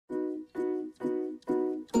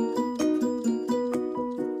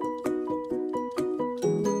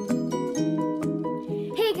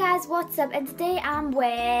guys, what's up? And today I'm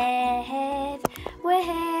with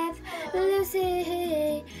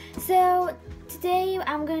Lucy. So today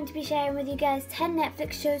I'm going to be sharing with you guys 10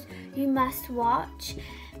 Netflix shows you must watch.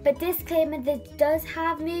 But disclaimer, this does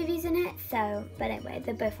have movies in it, so, but anyway,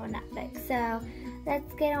 they're both on Netflix. So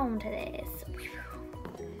let's get on to this.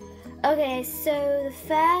 Okay, so the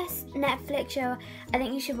first Netflix show I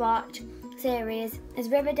think you should watch series is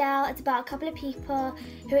Riverdale. It's about a couple of people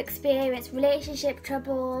who experience relationship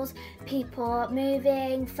troubles, people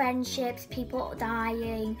moving, friendships, people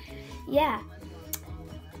dying. Yeah.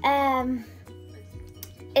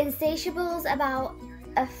 Insatiable's about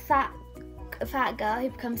a fat girl who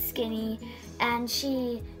becomes skinny and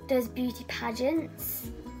she does beauty pageants.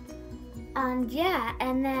 And yeah,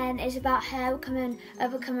 and then it's about her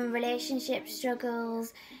overcoming relationship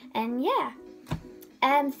struggles, and yeah.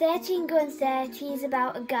 13 Going 30 is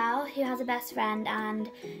about a girl who has a best friend, and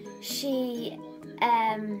she,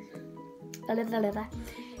 Olivia,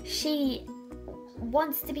 she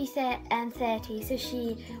wants to be 30, so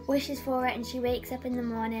she wishes for it, and she wakes up in the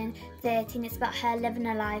morning 30, and it's about her living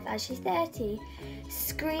her life as she's 30.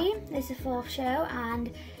 Scream is the fourth show, and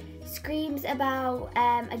Scream's about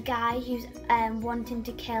a guy who's wanting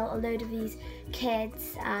to kill a load of these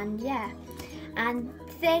kids, and yeah. And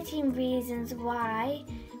 13 Reasons Why.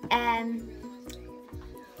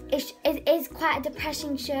 It is quite a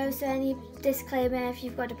depressing show, so any disclaimer, if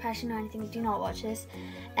you've got depression or anything, do not watch this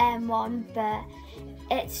one. But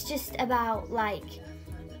it's just about, like,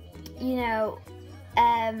 you know,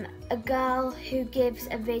 a girl who gives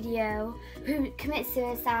a video, who commits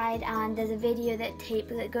suicide, and there's a video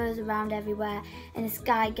that goes around everywhere, and this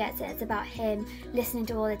guy gets it. It's about him listening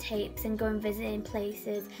to all the tapes and going visiting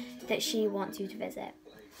places that she wants you to visit.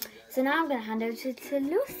 So now I'm going to hand over to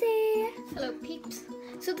Lucy. Hello, peeps.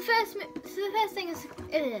 So the first thing is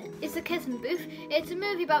the Kissing Booth. It's a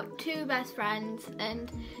movie about two best friends, and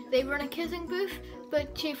they run a kissing booth,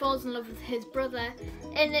 but she falls in love with his brother,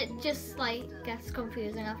 and it just like gets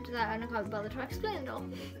confusing after that, and I can't bother to explain it all.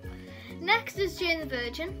 Next is Jane the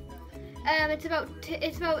Virgin. It's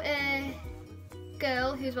about a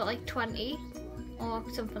girl who's about like 20 or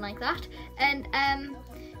something like that, and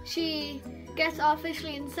she gets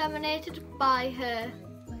artificially inseminated by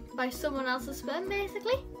someone else's sperm,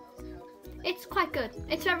 basically. It's quite good.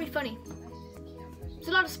 It's very funny. There's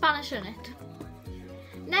a lot of Spanish in it.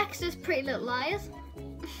 Next is Pretty Little Liars.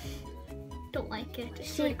 Don't like it.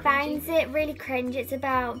 She finds it really cringe.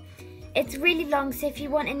 It's really long, so if you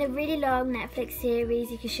want in a really long Netflix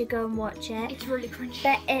series, you should go and watch it. It's really cringy.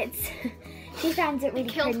 But she finds it really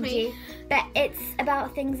cringy. Me. But it's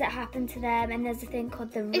about things that happen to them, and there's a thing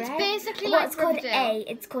called the Red. It's basically like it's called Riverdale. A.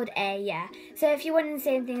 It's called A, yeah. So if you want the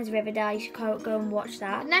same thing as Riverdale, you should go and watch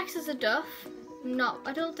that. Next is The Duff. No,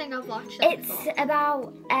 I don't think I've watched it. It's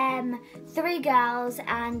about 3 girls,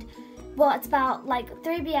 and well, it's about like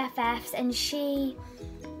 3 BFFs, and she.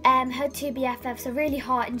 Her 2 BFFs are really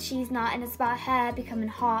hot and she's not, and it's about her becoming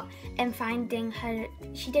hot and finding her.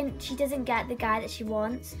 She doesn't get the guy that she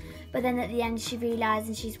wants, but then at the end she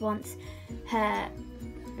realises she wants her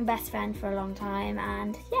best friend for a long time,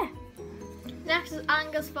 and yeah. Next is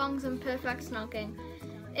Angus Thongs and Perfect Snogging.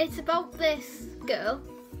 It's about this girl.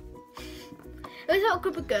 It's about a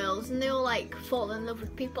group of girls and they all like fall in love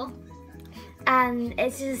with people. And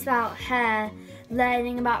it's just about her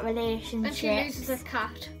learning about relationships. And she loses her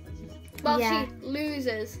cat. Well, yeah. She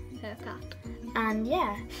loses her cat. And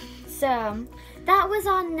yeah, so that was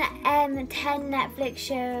on 10 Netflix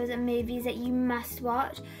shows and movies that you must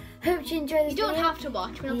watch. Hope you enjoy this video. You don't have to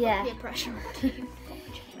watch. We're not putting peer pressure on you.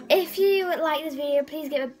 If you like this video, please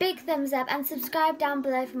give a big thumbs up and subscribe down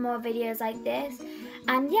below for more videos like this.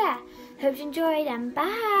 And yeah, hope you enjoyed, and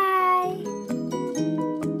bye.